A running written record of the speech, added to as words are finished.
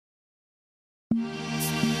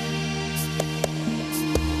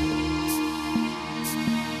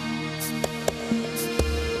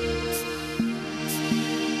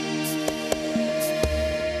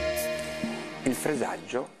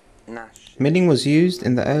fresaggio nasce Milling was used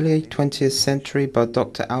in the early 20th century by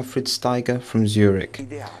Dr. Alfred Steiger from Zurich.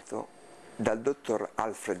 ideato dal dottor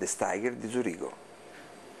Alfred Steiger di Zurigo.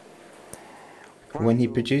 When he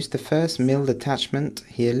produced the first milled attachment,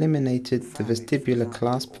 he eliminated the vestibular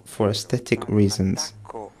clasp for aesthetic reasons.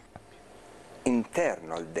 Attacco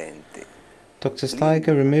interno al dente. Dr.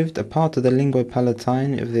 Steiger removed a part of the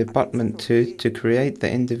linguopalatine of the abutment tooth to create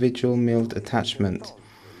the individual milled attachment.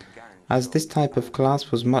 As this type of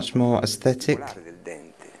clasp was much more aesthetic, del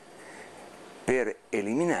dente per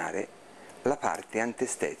eliminare la parte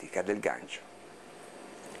antestetica del gancio.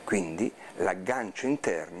 Quindi l'aggancio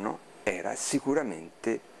interno era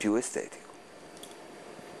sicuramente più estetico.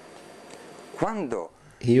 Quando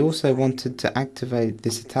he also wanted to activate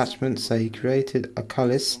this attachment, so he created a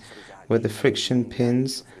cullis where the friction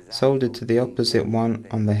pins soldered to the opposite one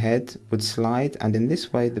on the head would slide, and in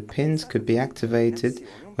this way the pins could be activated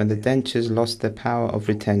when the dentures lost their power of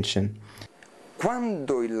retention.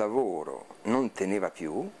 Quando il lavoro non teneva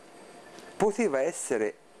più, poteva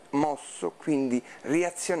essere mosso, quindi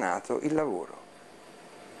riazionato il lavoro.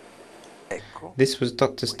 Ecco This was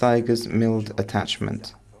Dr. Steiger's milled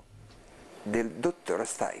attachment. del dottor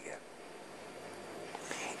Steiger.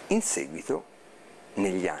 In seguito,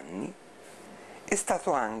 negli anni, è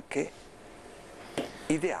stato anche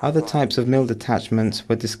ideato Other types of milled attachments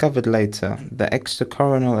were discovered later, the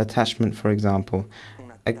extracoronal attachment for example,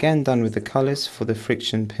 again done with the cullis for the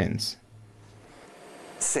friction pins.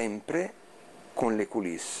 sempre con le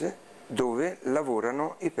coulisse dove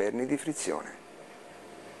lavorano i perni di frizione.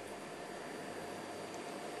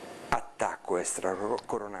 Attacco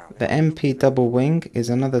extracoronale. The MP double wing is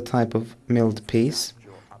another type of milled piece,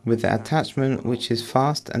 with the attachment which is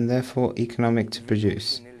fast and therefore economic to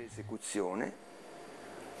produce. Nell'esecuzione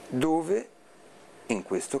dove in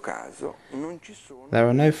questo caso non ci sono There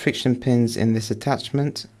are no friction pins in this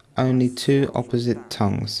attachment, only two opposite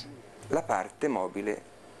tongues. la parte mobile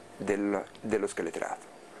dello scheletrato.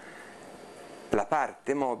 La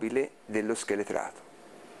parte mobile dello scheletrato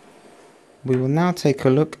We will now take a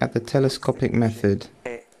look at the telescopic method.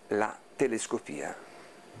 è la telescopia.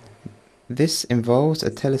 This involves a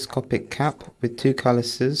telescopic cap with two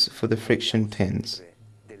cullises for the friction pins.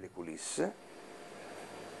 Delle coulisse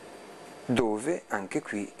dove anche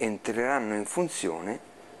qui entreranno in funzione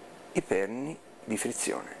i perni di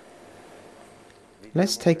frizione.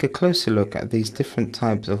 Let's take a closer look at these different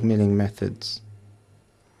types of milling methods.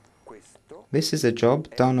 Questo This is a job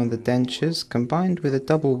done on the dentures combined with a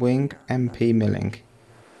double wing MP milling.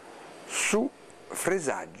 su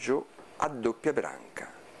fresaggio a doppia branca.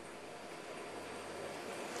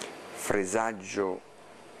 Fresaggio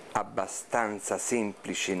abbastanza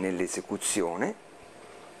semplice nell'esecuzione.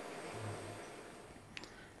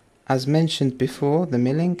 As mentioned before, the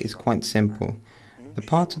milling is quite simple. The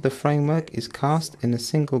part of the framework is cast in a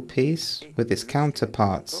single piece with its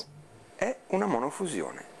counterparts. È una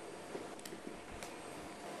monofusione.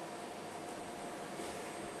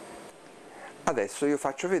 Adesso io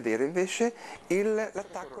faccio vedere invece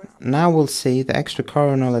l'attacco. Now we'll see the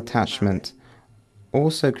extracoronal attachment,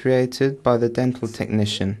 also created by the dental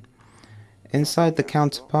technician. Inside the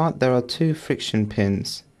counterpart there are two friction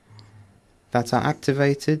pins that are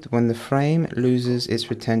activated when the frame loses its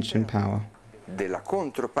retention power. Della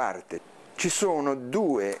controparte ci sono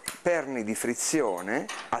due perni di frizione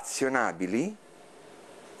azionabili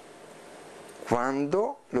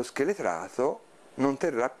quando lo scheletrato non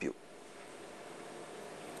terrà più.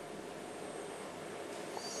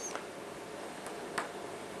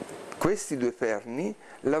 Questi due perni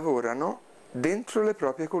lavorano dentro le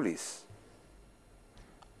proprie coulisse.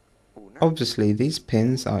 Obviously these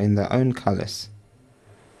pins are in their own cullis.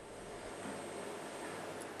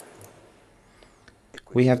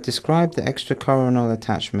 We have described the extracoronal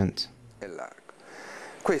attachment. È largo.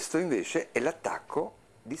 Questo invece è l'attacco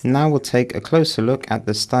di Now we'll take a closer look at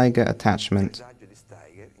the Steiger attachment. fresaggio di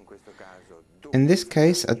Steiger, in questo caso In this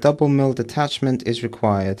case, a double milled attachment is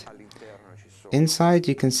required. all'interno ci sono Inside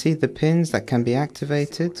you can see the pins that can be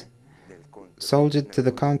activated, soldered to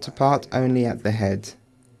the counterpart only at the head.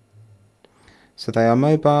 So they are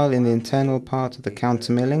mobile in the internal part of the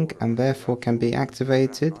counter milling and therefore can be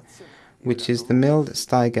activated, which is the milled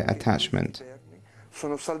Steiger attachment.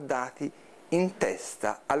 sono saldati in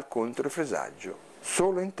testa al controfresaggio,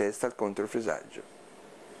 solo in testa al controfresaggio.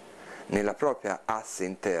 Nella propria asse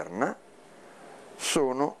interna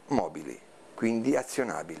sono mobili, quindi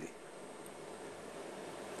azionabili.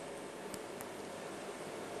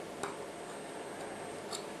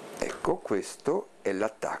 Ecco, questo è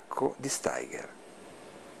l'attacco di Steiger.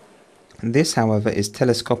 This, however, is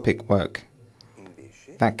telescopic work.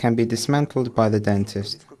 Invece that can be dismantled by the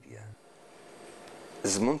dentist.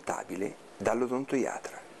 Smontabile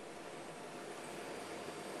dall'odontoiatra.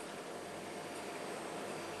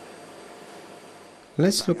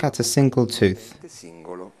 Let's look at a single tooth.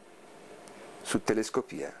 Singolo su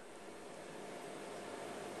telescopia.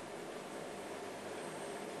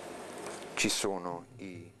 Ci sono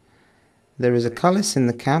There is a cullis in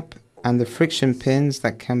the cap and the friction pins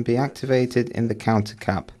that can be activated in the counter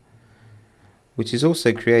cap, which is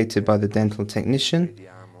also created by the dental technician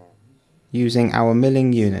using our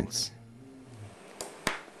milling units.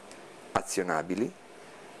 azionabili.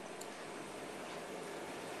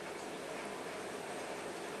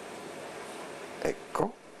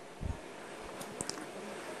 Ecco.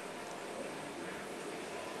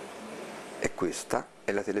 E questa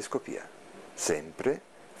è la telescopia, sempre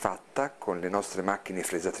fatta con le nostre macchine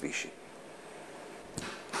fresatrici.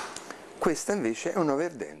 Questa invece è un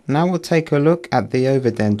overdenture. Now we'll take a look at the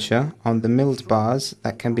overdenture on the milled bars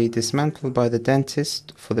that can be dismantled by the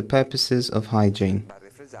dentist for the purposes of hygiene. Barre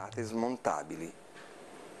fresate smontabili.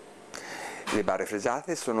 Le barre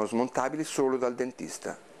fresate sono smontabili solo dal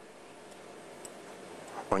dentista.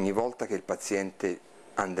 Ogni volta che il paziente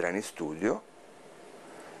andrà in studio,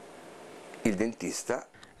 il dentista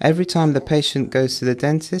Every time the patient goes to the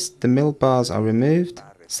dentist, the mill bars are removed,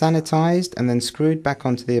 sanitized and then screwed back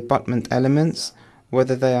onto the abutment elements,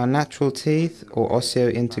 whether they are natural teeth or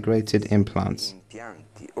osseo-integrated implants.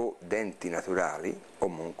 impianti o denti naturali o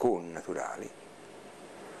monconi naturali.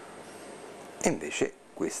 E invece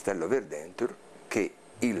questa è l'overdenture che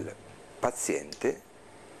il paziente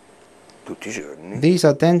tutti i giorni These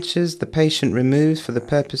are dentures the patient removes for the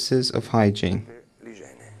purposes of hygiene. per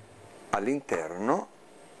l'igiene. All'interno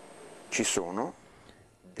ci sono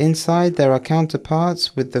Inside there are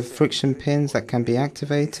counterparts with the friction pins that can be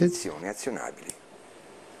activated. sezioni azionabili.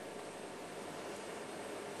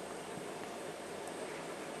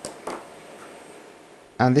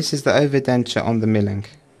 And this is the overdenture on the milling.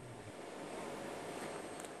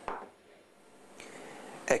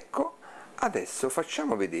 Ecco, adesso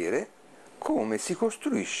facciamo vedere come si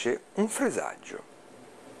costruisce un fresaggio.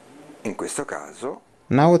 In questo caso,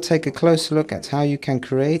 Now we'll take a closer look at how you can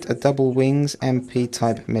create a double wings MP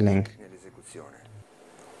type milling. nell'esecuzione,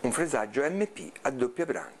 un fresaggio MP a doppia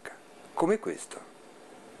branca, come questo.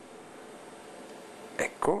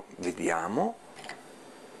 Ecco, vediamo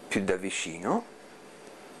più da vicino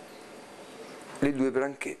le due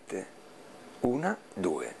branchette, una,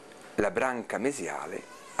 due. La branca mesiale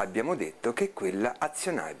abbiamo detto che è quella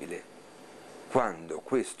azionabile, quando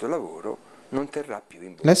questo lavoro non terrà più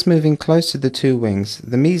in Let's move in close to the two wings.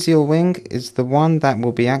 The mesial wing is the one that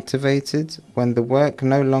will be activated when the work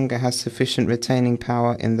no longer has sufficient retaining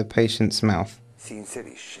power in the patient's mouth. si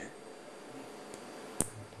inserisce.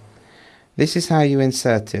 This is how you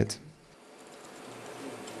insert it.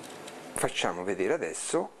 Facciamo vedere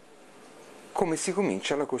adesso come si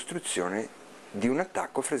comincia la costruzione di un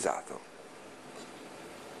attacco fresato.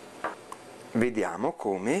 Vediamo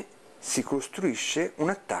come si costruisce un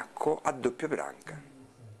attacco a doppia branca.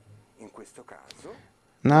 In questo caso,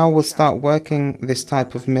 Now we'll start working this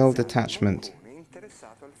type of milled attachment. come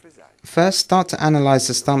interessato al fresaggio. First, start to analyze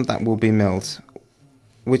the stump that will be milled,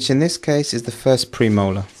 which in this case is the first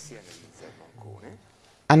premolar. Sia nell'insermoncone,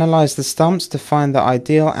 Analyze the stumps to find the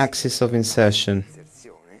ideal axis of insertion.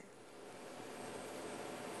 inserzione,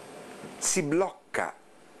 si blocca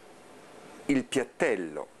il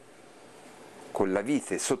piattello con la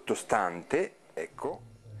vite sottostante, ecco,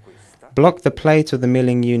 questa, Block the plate of the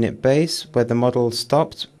milling unit base where the model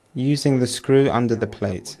stopped using the screw under the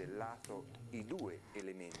plate. modellato i due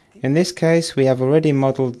elementi. In this case, we have already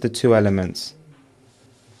modeled the two elements.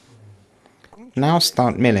 Now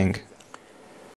start milling.